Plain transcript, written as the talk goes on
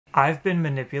I've been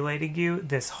manipulating you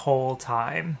this whole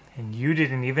time, and you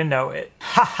didn't even know it.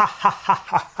 Ha ha ha ha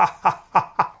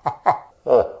ha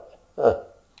ha.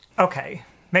 Okay,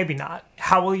 maybe not.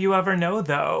 How will you ever know,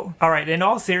 though? Alright, in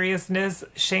all seriousness,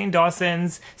 Shane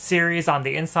Dawson's series on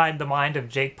the inside the mind of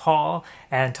Jake Paul,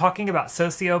 and talking about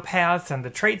sociopaths and the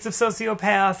traits of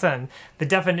sociopaths and the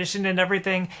definition and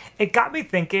everything, it got me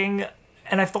thinking.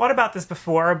 And I've thought about this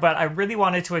before, but I really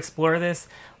wanted to explore this.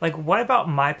 Like, what about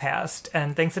my past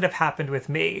and things that have happened with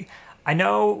me? I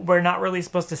know we're not really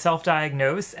supposed to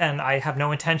self-diagnose, and I have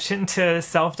no intention to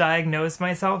self-diagnose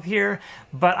myself here,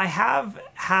 but I have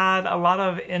had a lot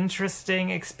of interesting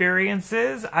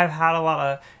experiences. I've had a lot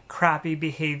of crappy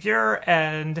behavior,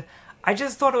 and I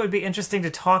just thought it would be interesting to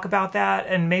talk about that,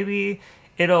 and maybe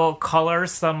it'll color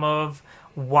some of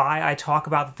why I talk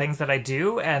about the things that I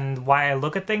do and why I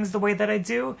look at things the way that I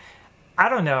do. I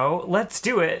don't know. Let's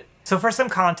do it. So for some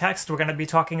context, we're going to be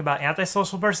talking about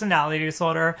antisocial personality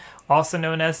disorder, also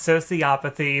known as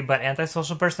sociopathy, but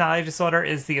antisocial personality disorder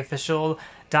is the official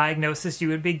diagnosis you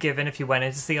would be given if you went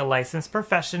in to see a licensed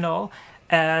professional.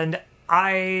 And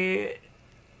I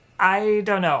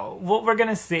don't know. What we're going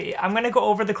to see. I'm going to go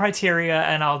over the criteria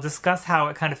and I'll discuss how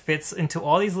it kind of fits into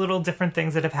all these little different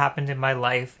things that have happened in my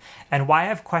life and why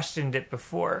I've questioned it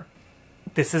before.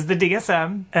 This is the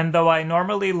DSM, and though I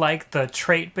normally like the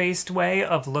trait-based way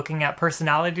of looking at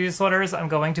personality disorders, I'm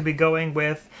going to be going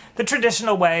with the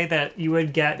traditional way that you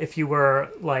would get if you were,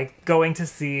 like, going to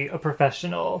see a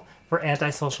professional for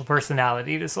antisocial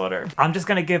personality disorder. I'm just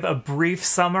going to give a brief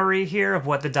summary here of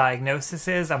what the diagnosis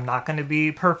is. I'm not going to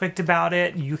be perfect about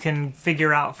it. You can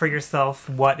figure out for yourself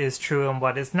what is true and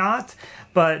what is not.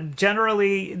 But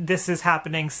generally, this is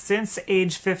happening since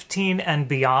age 15 and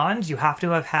beyond. You have to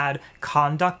have had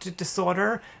conduct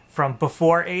disorder from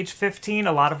before age 15.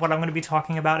 A lot of what I'm going to be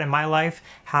talking about in my life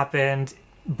happened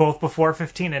both before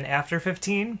 15 and after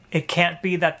 15. It can't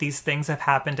be that these things have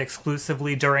happened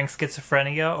exclusively during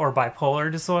schizophrenia or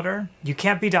bipolar disorder. You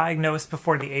can't be diagnosed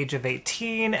before the age of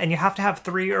 18, and you have to have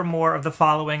 3 or more of the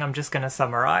following. I'm just going to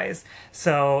summarize.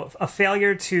 So, a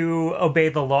failure to obey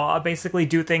the law, basically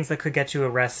do things that could get you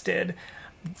arrested.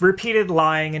 Repeated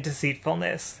lying and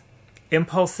deceitfulness.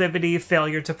 Impulsivity,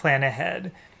 failure to plan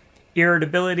ahead.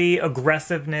 Irritability,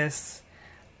 aggressiveness,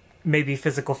 maybe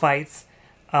physical fights.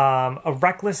 A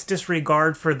reckless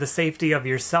disregard for the safety of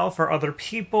yourself or other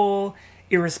people,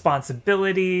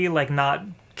 irresponsibility, like not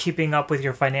keeping up with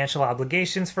your financial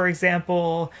obligations, for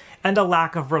example, and a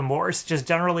lack of remorse, just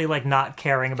generally like not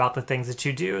caring about the things that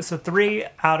you do. So 3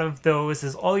 out of those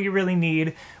is all you really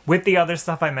need with the other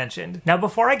stuff I mentioned. Now,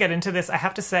 before I get into this, I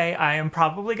have to say I am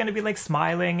probably going to be like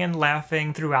smiling and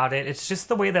laughing throughout it. It's just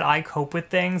the way that I cope with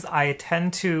things. I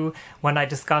tend to, when I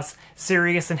discuss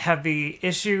serious and heavy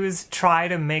issues, try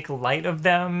to make light of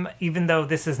them, even though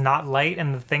this is not light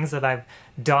and the things that I've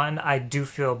done I do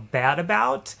feel bad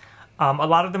about. A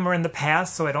lot of them are in the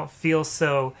past, so I don't feel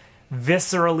so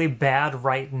viscerally bad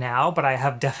right now, but I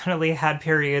have definitely had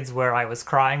periods where I was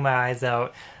crying my eyes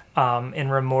out in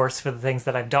remorse for the things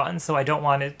that I've done, so I don't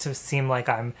want it to seem like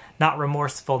I'm not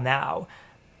remorseful now.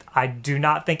 I do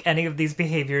not think any of these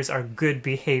behaviors are good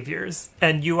behaviors,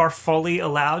 and you are fully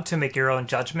allowed to make your own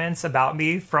judgments about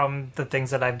me from the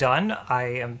things that I've done. I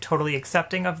am totally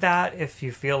accepting of that. If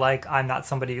you feel like I'm not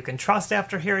somebody you can trust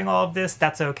after hearing all of this,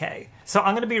 that's okay. So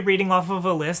I'm going to be reading off of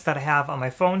a list that I have on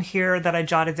my phone here that I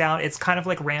jotted down. It's kind of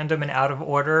like random and out of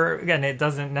order, and it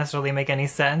doesn't necessarily make any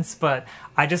sense, but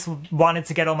I just wanted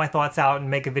to get all my thoughts out and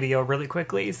make a video really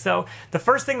quickly. So the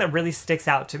first thing that really sticks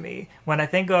out to me when I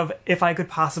think of if I could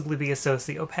possibly be a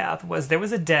sociopath was there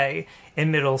was a day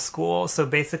in middle school, so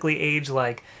basically age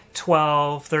like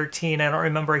 12, 13, I don't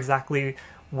remember exactly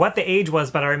what the age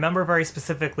was, but I remember very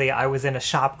specifically I was in a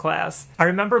shop class. I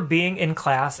remember being in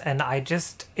class and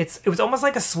it was almost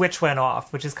like a switch went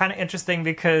off, which is kind of interesting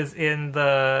because in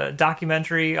the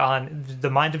documentary on the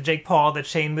mind of Jake Paul that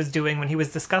Shane was doing when he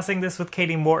was discussing this with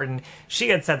Kati Morton, she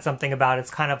had said something about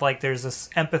it's kind of like there's this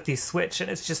empathy switch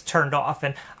and it's just turned off.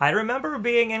 And I remember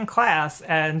being in class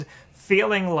and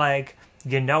feeling like,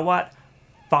 you know what?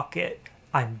 Fuck it.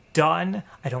 I'm done.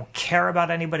 I don't care about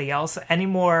anybody else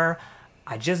anymore.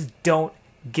 I just don't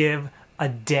give a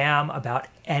damn about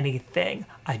anything.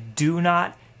 I do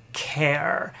not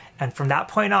care. And from that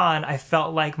point on, I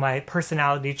felt like my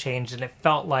personality changed and it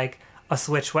felt like a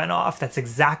switch went off. That's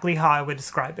exactly how I would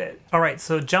describe it. All right,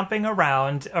 so jumping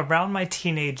around my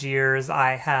teenage years,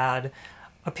 I had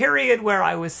a period where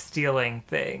I was stealing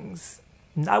things.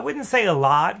 I wouldn't say a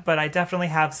lot, but I definitely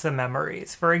have some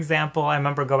memories. For example, I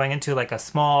remember going into like a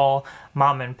small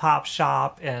mom and pop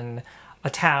shop in a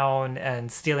town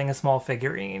and stealing a small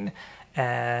figurine.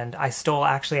 And I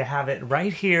have it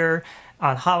right here.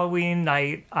 On Halloween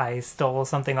night, I stole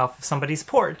something off of somebody's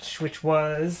porch, which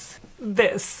was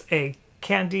this, a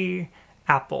candy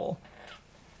apple.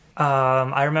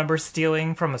 I remember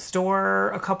stealing from a store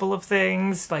a couple of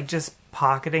things, like just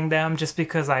pocketing them just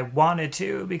because I wanted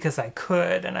to, because I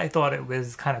could, and I thought it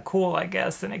was kind of cool, I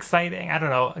guess, and exciting. I don't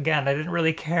know. Again, I didn't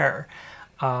really care.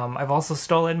 I've also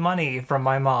stolen money from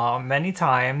my mom many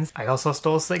times. I also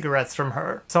stole cigarettes from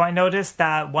her. So I noticed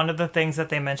that one of the things that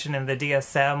they mentioned in the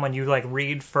DSM when you like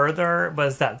read further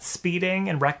was that speeding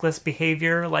and reckless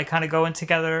behavior like kind of going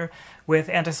together with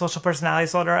antisocial personality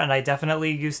disorder, and I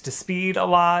definitely used to speed a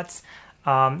lot.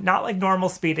 Not like normal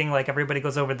speeding, like everybody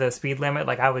goes over the speed limit.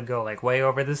 Like I would go like way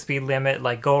over the speed limit,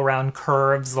 like go around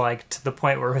curves, like to the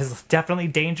point where it was definitely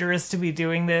dangerous to be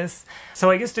doing this. So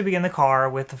I used to be in the car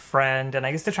with a friend and I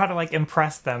used to try to like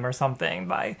impress them or something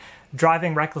by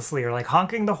driving recklessly or like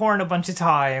honking the horn a bunch of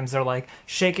times or like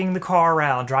shaking the car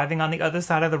around, driving on the other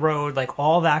side of the road, like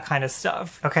all that kind of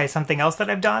stuff. Okay, something else that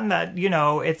I've done that, you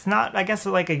know, it's not, I guess,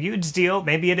 like a huge deal.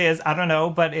 Maybe it is, I don't know,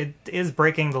 but it is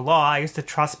breaking the law. I used to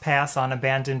trespass on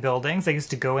abandoned buildings. I used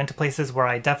to go into places where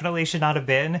I definitely should not have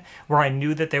been, where I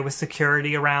knew that there was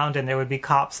security around and there would be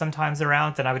cops sometimes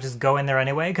around, and I would just go in there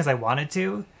anyway because I wanted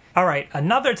to. All right,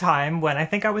 another time when I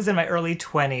think I was in my early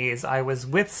 20s, I was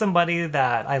with somebody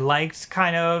that I liked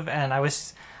kind of, and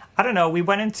I don't know, we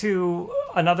went into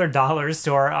another dollar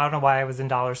store. I don't know why I was in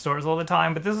dollar stores all the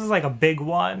time, but this was like a big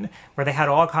one where they had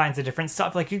all kinds of different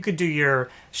stuff. Like you could do your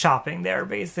shopping there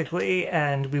basically.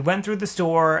 And we went through the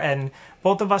store and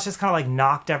both of us just kind of like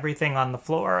knocked everything on the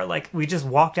floor. Like we just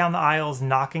walked down the aisles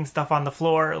knocking stuff on the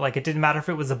floor. Like it didn't matter if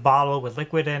it was a bottle with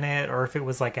liquid in it or if it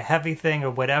was like a heavy thing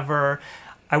or whatever.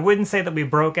 I wouldn't say that we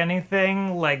broke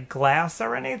anything like glass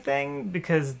or anything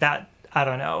because that, I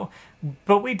don't know.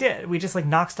 But we did. We just like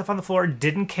knocked stuff on the floor,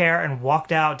 didn't care, and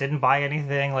walked out, didn't buy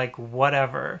anything, like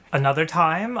whatever. Another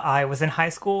time, I was in high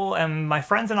school and my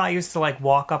friends and I used to like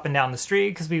walk up and down the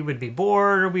street because we would be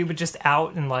bored or we would just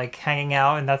out and like hanging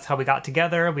out, and that's how we got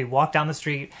together. We walked down the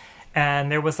street and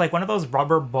there was like one of those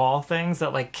rubber ball things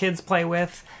that like kids play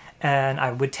with, and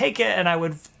I would take it and I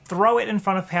would throw it in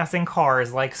front of passing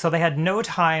cars, like so they had no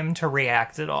time to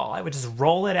react at all. I would just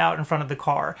roll it out in front of the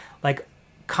car, like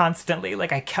constantly.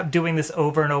 Like I kept doing this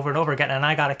over and over and over again, and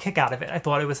I got a kick out of it. I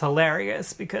thought it was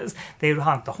hilarious because they would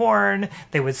honk the horn,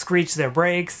 they would screech their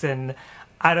brakes, and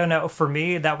I don't know, for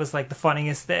me that was like the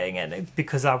funniest thing, and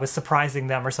because I was surprising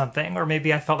them or something, or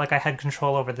maybe I felt like I had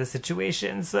control over the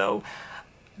situation. So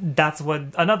that's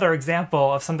another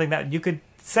example of something that you could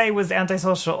say was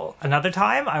antisocial. Another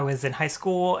time, I was in high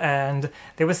school and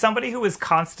there was somebody who was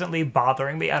constantly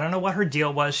bothering me. I don't know what her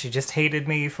deal was. She just hated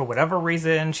me for whatever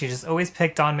reason. She just always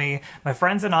picked on me. My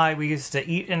friends and I, we used to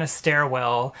eat in a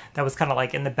stairwell that was kind of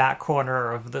like in the back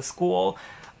corner of the school.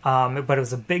 But it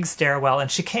was a big stairwell,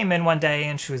 and she came in one day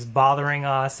and she was bothering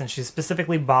us, and she was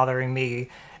specifically bothering me.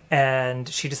 And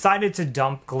she decided to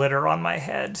dump glitter on my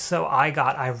head. So I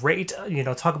got irate, you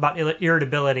know, talk about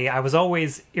irritability. I was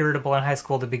always irritable in high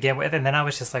school to begin with, and then I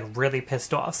was just like really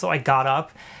pissed off. So I got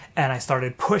up and I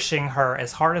started pushing her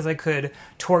as hard as I could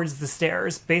towards the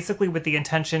stairs, basically with the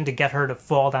intention to get her to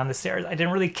fall down the stairs. I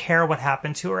didn't really care what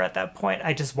happened to her at that point.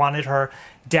 I just wanted her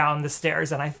down the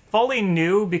stairs, and I fully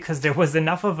knew, because there was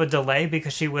enough of a delay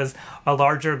because she was a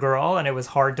larger girl and it was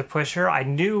hard to push her. I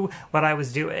knew what I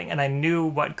was doing and I knew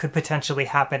what could potentially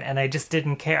happen, and I just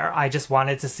didn't care. I just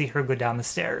wanted to see her go down the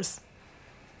stairs.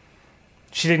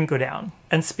 She didn't go down.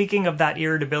 And speaking of that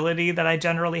irritability that I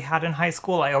generally had in high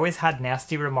school, I always had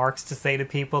nasty remarks to say to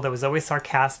people. There was always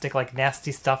sarcastic, like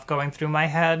nasty stuff going through my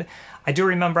head. I do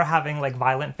remember having like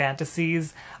violent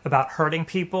fantasies about hurting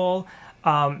people.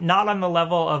 Not on the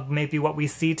level of maybe what we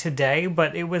see today,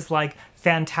 but it was like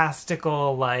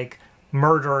fantastical, like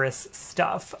murderous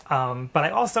stuff. But I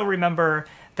also remember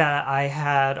that I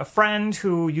had a friend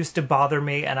who used to bother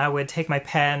me, and I would take my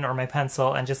pen or my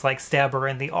pencil and just like stab her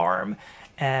in the arm.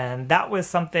 And that was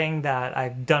something that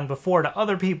I've done before to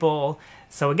other people.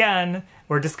 So again,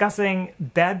 we're discussing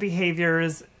bad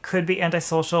behaviors, could be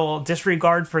antisocial,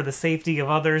 disregard for the safety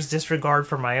of others, disregard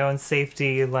for my own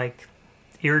safety, like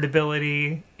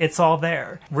irritability, it's all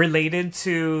there. Related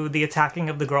to the attacking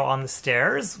of the girl on the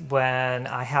stairs, when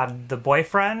I had the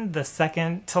boyfriend, the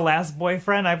second to last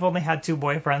boyfriend. I've only had 2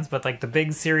 boyfriends, but like the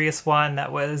big serious one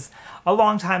that was a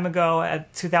long time ago,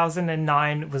 at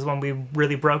 2009 was when we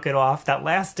really broke it off. That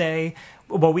last day,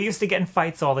 well, we used to get in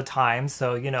fights all the time,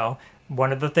 so you know,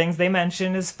 one of the things they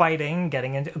mention is fighting,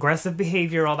 getting into aggressive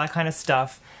behavior, all that kind of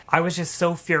stuff. I was just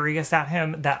so furious at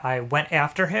him that I went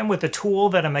after him with a tool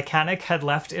that a mechanic had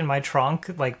left in my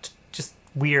trunk, like just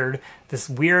this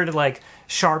weird like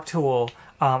sharp tool.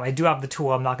 I do have the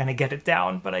tool. I'm not going to get it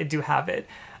down, but I do have it.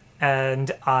 And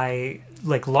I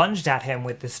like lunged at him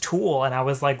with this tool, and I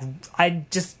was like, I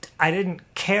didn't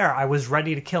care. I was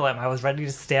ready to kill him. I was ready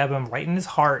to stab him right in his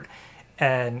heart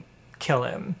and kill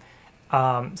him.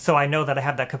 So I know that I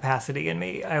have that capacity in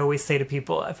me. I always say to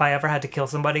people, if I ever had to kill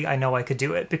somebody, I know I could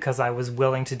do it because I was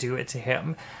willing to do it to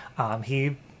him.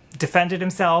 He defended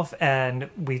himself, and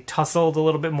we tussled a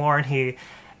little bit more, and he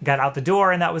got out the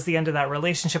door, and that was the end of that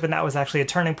relationship. And that was actually a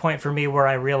turning point for me where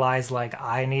I realized, like,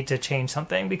 I need to change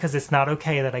something because it's not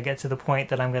okay that I get to the point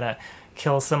that I'm gonna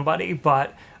kill somebody.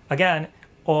 But again,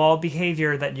 all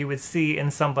behavior that you would see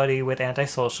in somebody with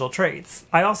antisocial traits.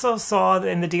 I also saw that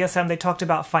in the DSM they talked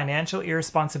about financial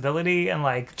irresponsibility and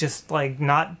like just like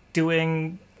not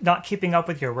keeping up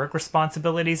with your work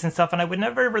responsibilities and stuff. And I would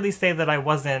never really say that I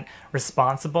wasn't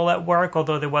responsible at work,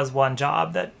 although there was one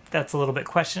job that's a little bit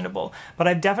questionable. But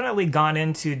I've definitely gone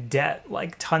into debt,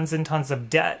 like tons and tons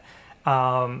of debt.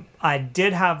 I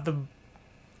did have the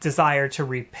desire to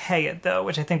repay it though,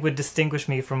 which I think would distinguish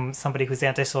me from somebody who's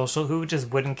antisocial who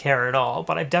just wouldn't care at all.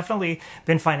 But I've definitely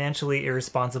been financially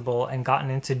irresponsible and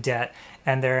gotten into debt.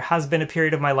 And there has been a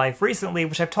period of my life recently,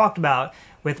 which I've talked about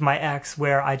with my ex,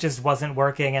 where I just wasn't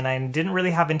working and I didn't really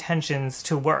have intentions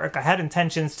to work. I had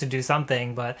intentions to do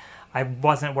something, but I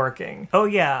wasn't working. Oh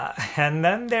yeah, and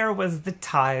then there was the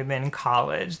time in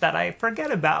college that I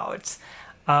forget about.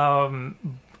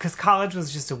 Because college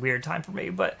was just a weird time for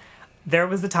me, but there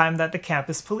was the time that the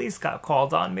campus police got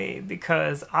called on me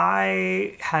because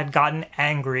I had gotten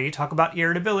angry. Talk about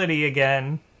irritability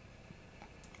again.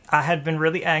 I had been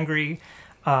really angry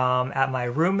at my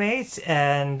roommate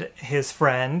and his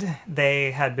friend.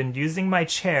 They had been using my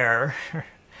chair.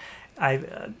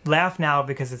 I laugh now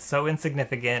because it's so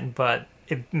insignificant, but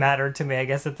it mattered to me, I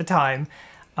guess, at the time.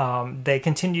 They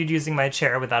continued using my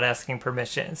chair without asking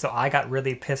permission. So I got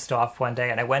really pissed off one day,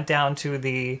 and I went down to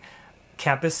the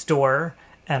campus store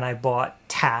and I bought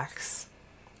tacks,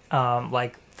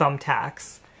 like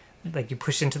thumbtacks, like you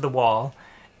push into the wall,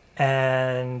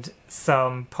 and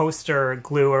some poster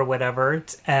glue or whatever,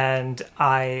 and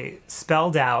I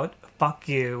spelled out "fuck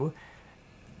you"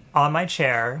 on my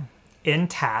chair in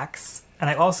tacks. And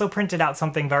I also printed out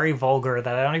something very vulgar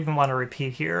that I don't even want to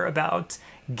repeat here about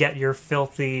 "get your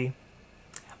filthy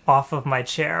off of my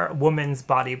chair, woman's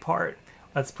body part,"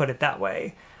 let's put it that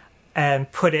way,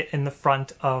 and put it in the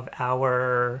front of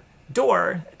our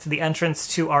door to the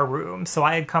entrance to our room. So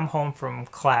I had come home from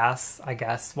class, I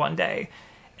guess, one day,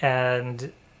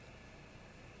 and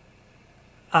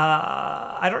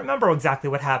I don't remember exactly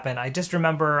what happened. I just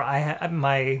remember I had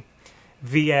my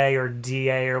VA or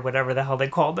DA or whatever the hell they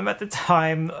called them at the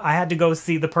time. I had to go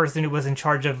see the person who was in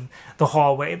charge of the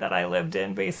hallway that I lived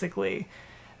in, basically.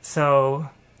 So,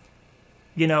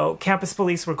 you know, campus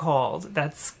police were called.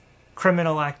 That's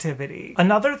criminal activity.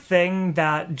 Another thing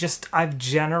that just I've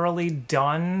generally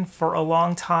done for a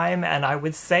long time, and I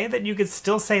would say that you could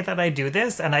still say that I do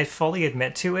this, and I fully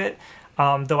admit to it,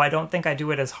 though I don't think I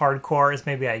do it as hardcore as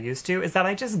maybe I used to, is that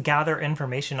I just gather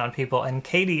information on people. And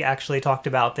Kati actually talked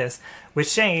about this with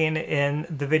Shane in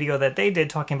the video that they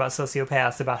did talking about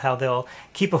sociopaths, about how they'll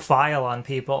keep a file on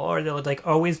people, or they'll like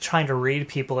always trying to read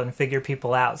people and figure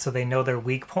people out so they know their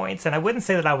weak points. And I wouldn't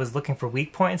say that I was looking for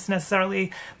weak points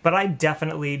necessarily, but I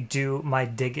definitely do my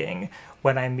digging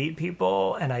when I meet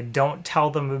people, and I don't tell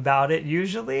them about it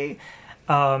usually,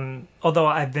 although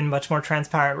I've been much more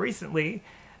transparent recently.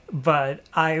 But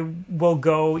I will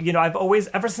go, you know, I've always,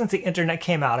 ever since the internet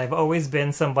came out, I've always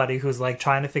been somebody who's like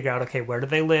trying to figure out, okay, where do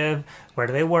they live? Where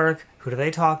do they work? Who do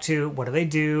they talk to? What do they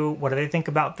do? What do they think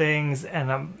about things?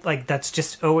 And I'm like, that's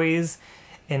just always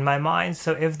in my mind.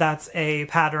 So if that's a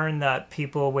pattern that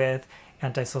people with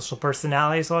antisocial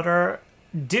personality disorder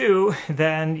do,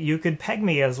 then you could peg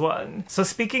me as one. So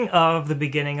speaking of the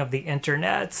beginning of the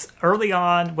internet, early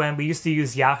on when we used to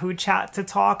use Yahoo Chat to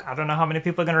talk, I don't know how many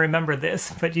people are going to remember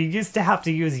this, but you used to have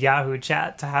to use Yahoo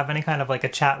Chat to have any kind of like a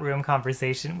chat room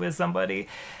conversation with somebody.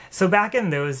 So back in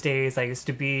those days, I used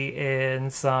to be in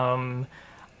some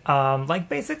like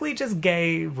basically just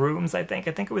gay rooms, I think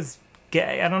it was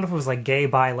gay. I don't know if it was like gay,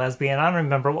 bi, lesbian. I don't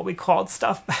remember what we called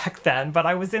stuff back then, but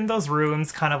I was in those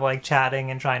rooms kind of like chatting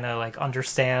and trying to like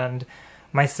understand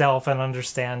myself and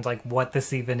understand like what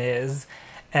this even is.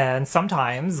 And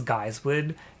sometimes guys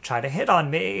would try to hit on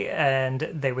me and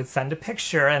they would send a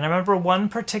picture. And I remember one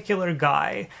particular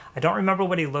guy, I don't remember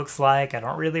what he looks like. I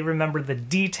don't really remember the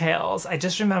details. I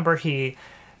just remember he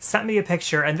sent me a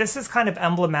picture, and this is kind of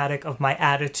emblematic of my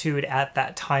attitude at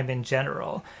that time in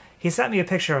general. he sent me a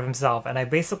picture of himself, and I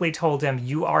basically told him,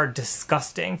 you are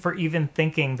disgusting for even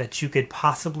thinking that you could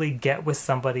possibly get with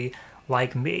somebody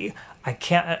like me.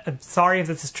 I'm sorry if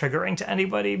this is triggering to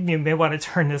anybody. You may want to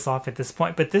turn this off at this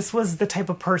point, but this was the type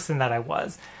of person that I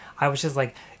was. I was just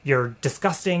like, you're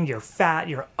disgusting, you're fat,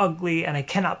 you're ugly, and I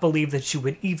cannot believe that you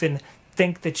would even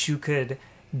think that you could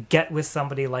get with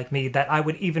somebody like me, that I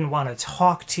would even want to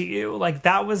talk to you. Like,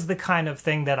 that was the kind of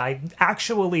thing that I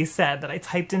actually said, that I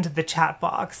typed into the chat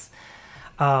box.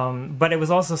 But it was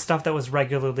also stuff that was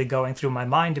regularly going through my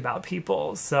mind about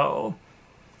people. So,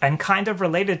 and kind of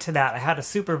related to that, I had a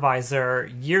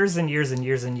supervisor years and years and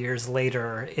years and years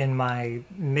later, in my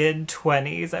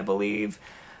mid-20s, I believe,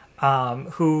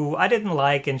 who I didn't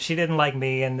like, and she didn't like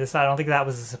me, and I don't think that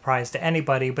was a surprise to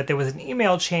anybody, but there was an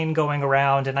email chain going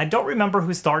around, and I don't remember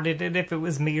who started it, if it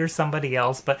was me or somebody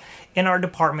else, but in our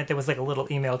department there was like a little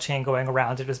email chain going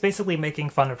around. It was basically making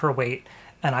fun of her weight,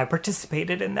 and I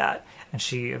participated in that, and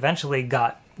she eventually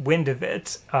got wind of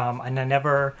it, and I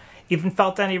never even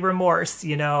felt any remorse,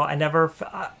 you know.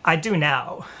 I do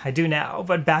now,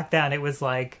 but back then it was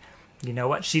like, you know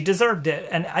what, she deserved it.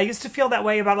 And I used to feel that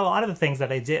way about a lot of the things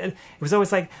that I did. It was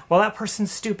always like, well, that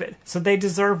person's stupid, so they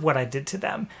deserve what I did to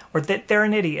them. Or that they're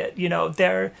an idiot, you know,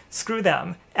 screw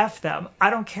them, F them. I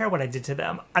don't care what I did to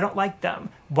them. I don't like them.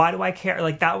 Why do I care?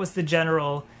 Like, that was the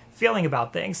general feeling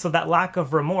about things. So that lack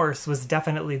of remorse was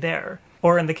definitely there.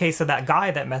 Or in the case of that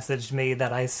guy that messaged me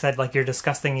that I said, like, you're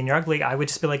disgusting and you're ugly, I would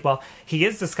just be like, well, he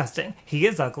is disgusting. He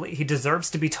is ugly. He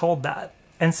deserves to be told that.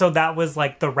 And so that was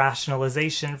like the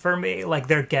rationalization for me, like,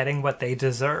 they're getting what they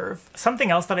deserve. Something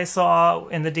else that I saw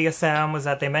in the DSM was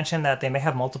that they mentioned that they may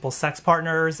have multiple sex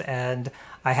partners, and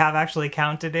I have actually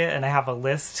counted it, and I have a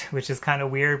list, which is kind of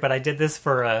weird, but I did this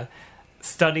for a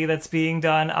study that's being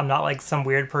done. I'm not like some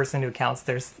weird person who counts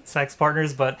their sex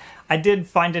partners, but I did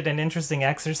find it an interesting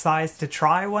exercise to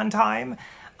try one time.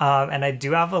 And I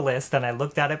do have a list, and I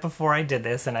looked at it before I did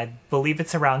this, and I believe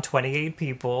it's around 28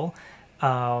 people.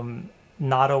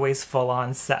 Not always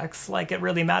full-on sex. Like, it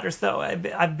really matters, though.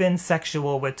 I've been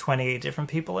sexual with 28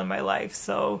 different people in my life,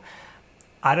 so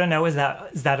I don't know, is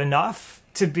that enough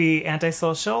to be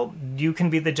antisocial? You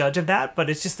can be the judge of that, but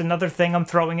it's just another thing I'm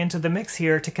throwing into the mix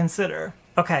here to consider.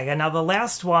 Okay, and now the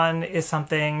last one is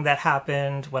something that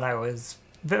happened when I was,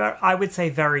 I would say,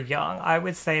 very young. I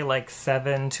would say like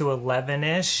 7 to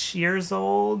 11-ish years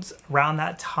old, around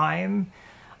that time.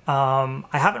 I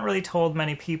haven't really told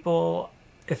many people.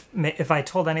 If I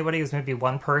told anybody, it was maybe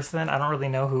one person. I don't really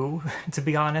know who, to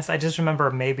be honest. I just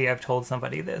remember maybe I've told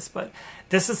somebody this, but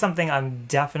this is something I'm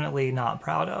definitely not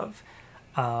proud of.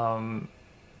 I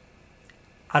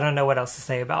don't know what else to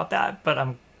say about that, but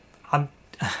I'm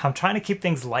trying to keep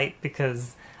things light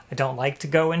because I don't like to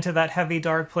go into that heavy,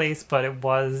 dark place, but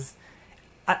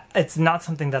it's not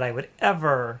something that I would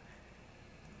ever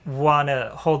want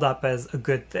to hold up as a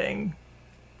good thing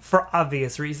for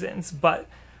obvious reasons, but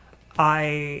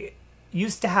I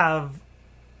used to have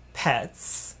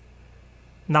pets,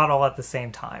 not all at the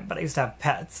same time, but I used to have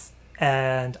pets,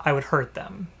 and I would hurt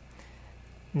them.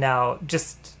 Now,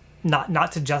 just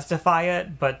not to justify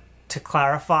it, but to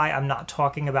clarify, I'm not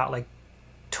talking about like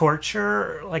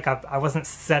torture. Like, I wasn't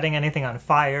setting anything on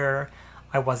fire.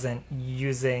 I wasn't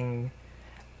using,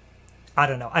 I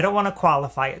don't know. I don't want to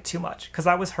qualify it too much because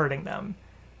I was hurting them.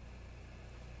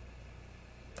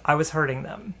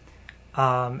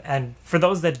 And for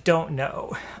those that don't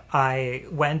know, I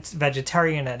went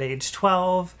vegetarian at age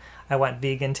 12. I went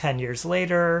vegan 10 years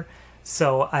later.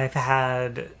 So I've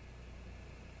had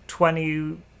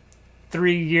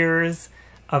 23 years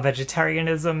of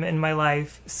vegetarianism in my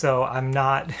life. So I'm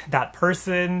not that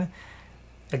person.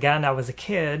 Again, I was a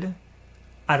kid.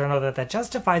 I don't know that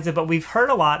justifies it, but we've heard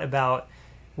a lot about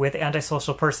with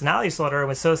antisocial personality disorder,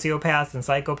 with sociopaths and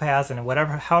psychopaths and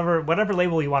whatever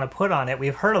label you want to put on it,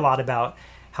 we've heard a lot about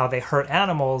how they hurt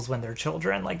animals when they're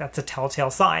children. Like, that's a telltale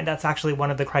sign. That's actually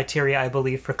one of the criteria, I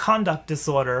believe, for conduct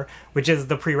disorder, which is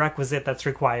the prerequisite that's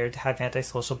required to have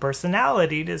antisocial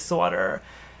personality disorder.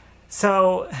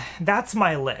 So that's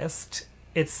my list.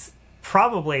 It's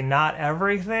probably not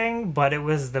everything, but it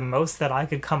was the most that I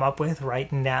could come up with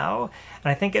right now.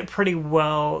 And I think it pretty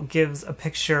well gives a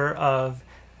picture of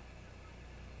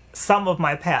some of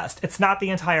my past. It's not the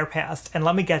entire past, and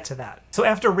let me get to that. So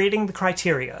after reading the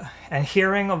criteria and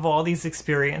hearing of all these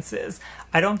experiences,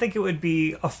 I don't think it would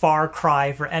be a far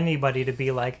cry for anybody to be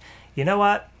like, you know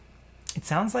what? It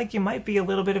sounds like you might be a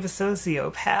little bit of a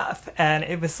sociopath. And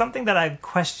it was something that I've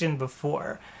questioned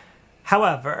before.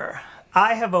 However,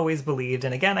 I have always believed,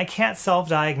 and again, I can't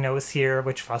self-diagnose here,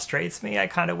 which frustrates me. I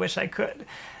kind of wish I could.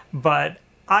 But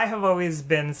I have always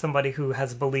been somebody who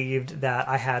has believed that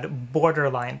I had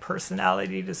borderline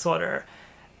personality disorder.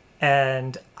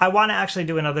 And I want to actually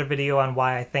do another video on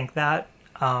why I think that.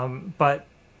 But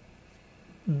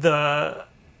the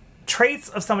traits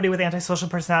of somebody with antisocial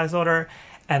personality disorder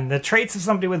and the traits of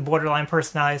somebody with borderline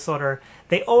personality disorder,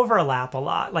 they overlap a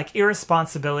lot. Like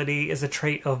irresponsibility is a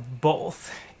trait of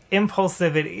both.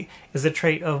 Impulsivity is a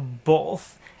trait of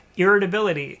both.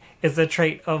 Irritability is a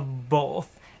trait of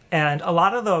both. And a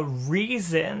lot of the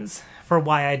reasons for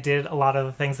why I did a lot of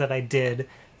the things that I did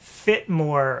fit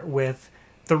more with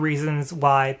the reasons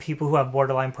why people who have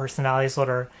borderline personality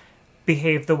disorder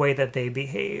behave the way that they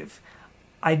behave.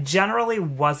 I generally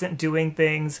wasn't doing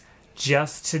things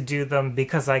just to do them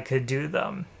because I could do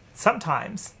them.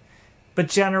 Sometimes, but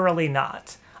generally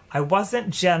not. I wasn't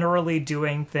generally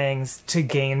doing things to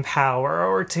gain power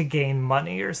or to gain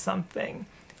money or something.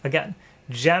 Again,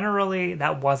 generally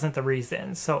that wasn't the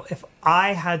reason. So if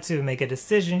I had to make a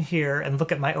decision here and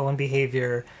look at my own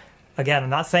behavior, again, I'm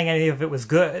not saying any of it was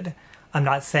good. I'm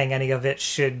not saying any of it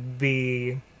should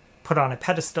be put on a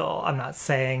pedestal. I'm not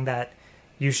saying that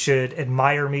you should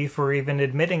admire me for even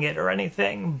admitting it or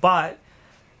anything, but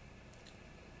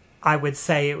I would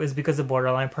say it was because of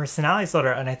borderline personality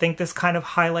disorder. And I think this kind of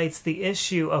highlights the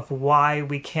issue of why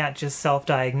we can't just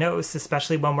self-diagnose,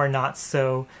 especially when we're not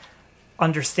so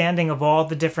understanding of all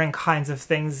the different kinds of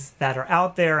things that are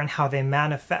out there and how they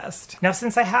manifest. Now,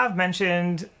 since I have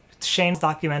mentioned Shane's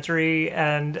documentary,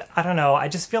 and I don't know, I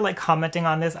just feel like commenting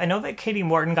on this. I know that Kati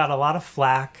Morton got a lot of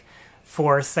flack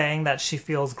for saying that she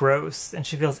feels gross and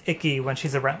she feels icky when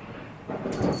she's around.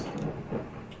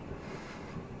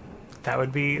 That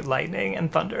would be lightning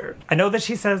and thunder. I know that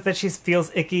she says that she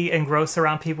feels icky and gross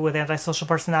around people with antisocial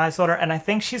personality disorder, and I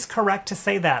think she's correct to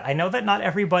say that. I know that not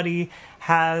everybody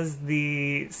has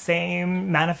the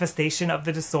same manifestation of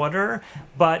the disorder,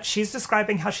 but she's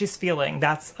describing how she's feeling.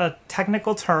 That's a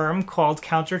technical term called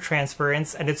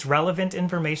countertransference, and it's relevant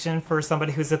information for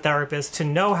somebody who's a therapist to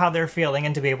know how they're feeling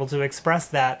and to be able to express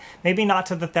that. Maybe not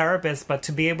to the therapist, but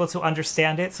to be able to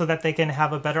understand it so that they can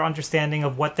have a better understanding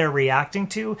of what they're reacting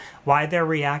to, why they're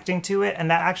reacting to it, and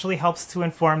that actually helps to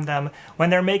inform them when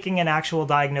they're making an actual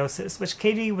diagnosis, which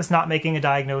Kati was not making a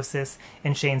diagnosis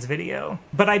in Shane's video.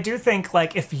 But I do think,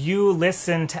 like, if you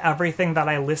listen to everything that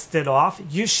I listed off,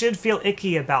 you should feel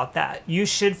icky about that. You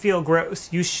should feel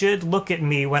gross. You should look at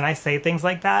me when I say things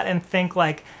like that and think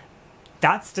like,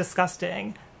 that's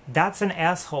disgusting. That's an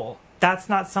asshole. That's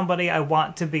not somebody I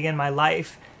want to be in my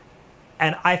life.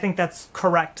 And I think that's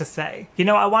correct to say. You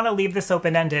know, I want to leave this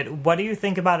open-ended. What do you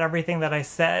think about everything that I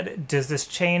said? Does this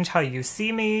change how you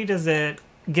see me? Does it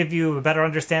give you a better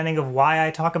understanding of why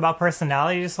I talk about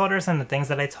personality disorders and the things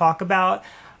that I talk about?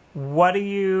 What do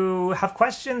you have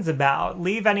questions about?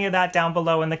 Leave any of that down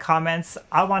below in the comments.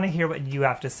 I want to hear what you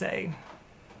have to say.